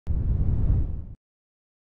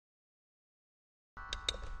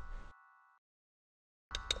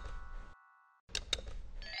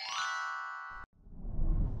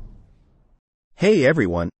Hey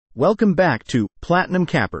everyone, welcome back to Platinum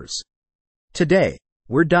Cappers. Today,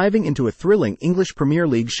 we're diving into a thrilling English Premier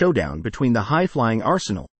League showdown between the high-flying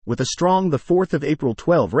Arsenal, with a strong 4th of April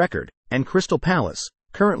 12 record, and Crystal Palace,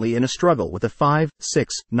 currently in a struggle with a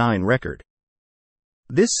 5-6-9 record.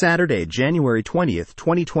 This Saturday, January 20th,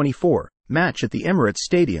 2024, match at the Emirates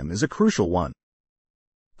Stadium is a crucial one.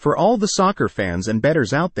 For all the soccer fans and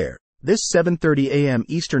bettors out there, this 7:30 a.m.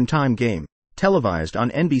 Eastern Time game, televised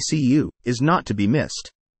on NBCU, is not to be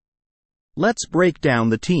missed. Let's break down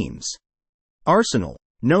the teams. Arsenal,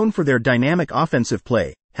 known for their dynamic offensive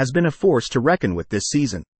play, has been a force to reckon with this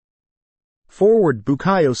season. Forward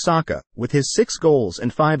Bukayo Saka, with his 6 goals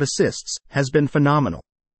and 5 assists, has been phenomenal.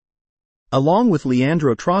 Along with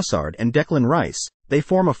Leandro Trossard and Declan Rice, they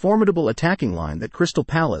form a formidable attacking line that Crystal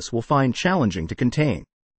Palace will find challenging to contain.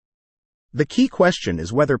 The key question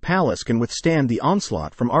is whether Palace can withstand the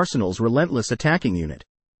onslaught from Arsenal's relentless attacking unit.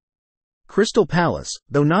 Crystal Palace,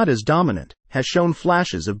 though not as dominant, has shown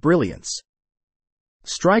flashes of brilliance.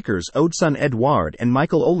 Strikers Odsonne Edouard and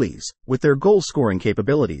Michael Olise, with their goal-scoring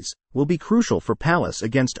capabilities, will be crucial for Palace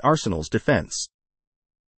against Arsenal's defense.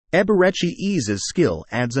 Eberechi Eze's skill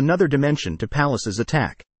adds another dimension to Palace's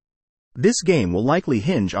attack. This game will likely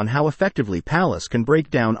hinge on how effectively Palace can break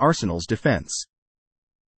down Arsenal's defense.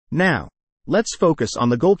 Now, let's focus on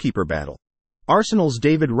the goalkeeper battle. Arsenal's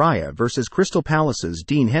David Raya versus Crystal Palace's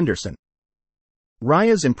Dean Henderson.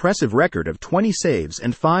 Raya's impressive record of 20 saves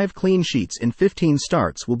and 5 clean sheets in 15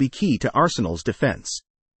 starts will be key to Arsenal's defense.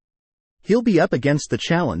 He'll be up against the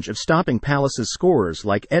challenge of stopping Palace's scorers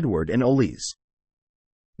like Edouard and Olise.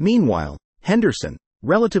 Meanwhile, Henderson,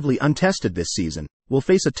 relatively untested this season, will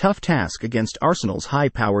face a tough task against Arsenal's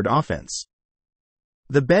high-powered offense.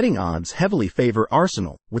 The betting odds heavily favor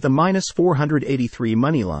Arsenal, with a -483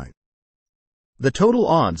 moneyline. The total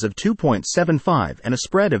odds of 2.75 and a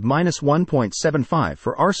spread of -1.75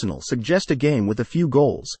 for Arsenal suggest a game with a few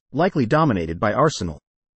goals, likely dominated by Arsenal.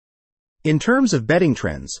 In terms of betting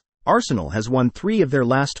trends, Arsenal has won 3 of their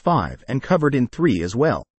last 5 and covered in 3 as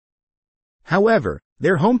well. However,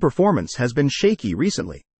 their home performance has been shaky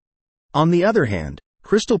recently. On the other hand,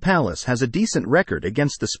 Crystal Palace has a decent record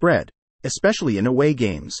against the spread, especially in away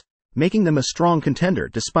games, making them a strong contender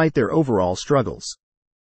despite their overall struggles.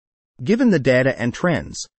 Given the data and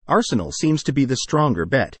trends, Arsenal seems to be the stronger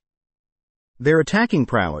bet. Their attacking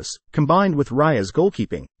prowess, combined with Raya's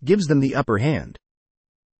goalkeeping, gives them the upper hand.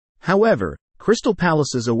 However, Crystal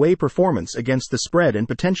Palace's away performance against the spread and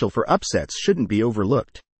potential for upsets shouldn't be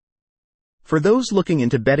overlooked. For those looking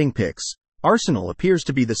into betting picks, Arsenal appears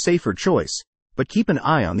to be the safer choice, but keep an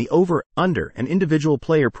eye on the over, under, and individual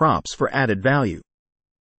player props for added value.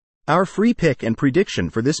 Our free pick and prediction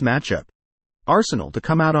for this matchup: Arsenal to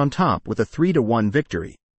come out on top with a 3-1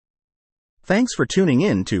 victory. Thanks for tuning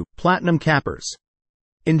in to Platinum Cappers.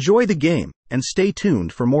 Enjoy the game, and stay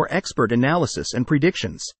tuned for more expert analysis and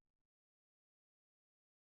predictions.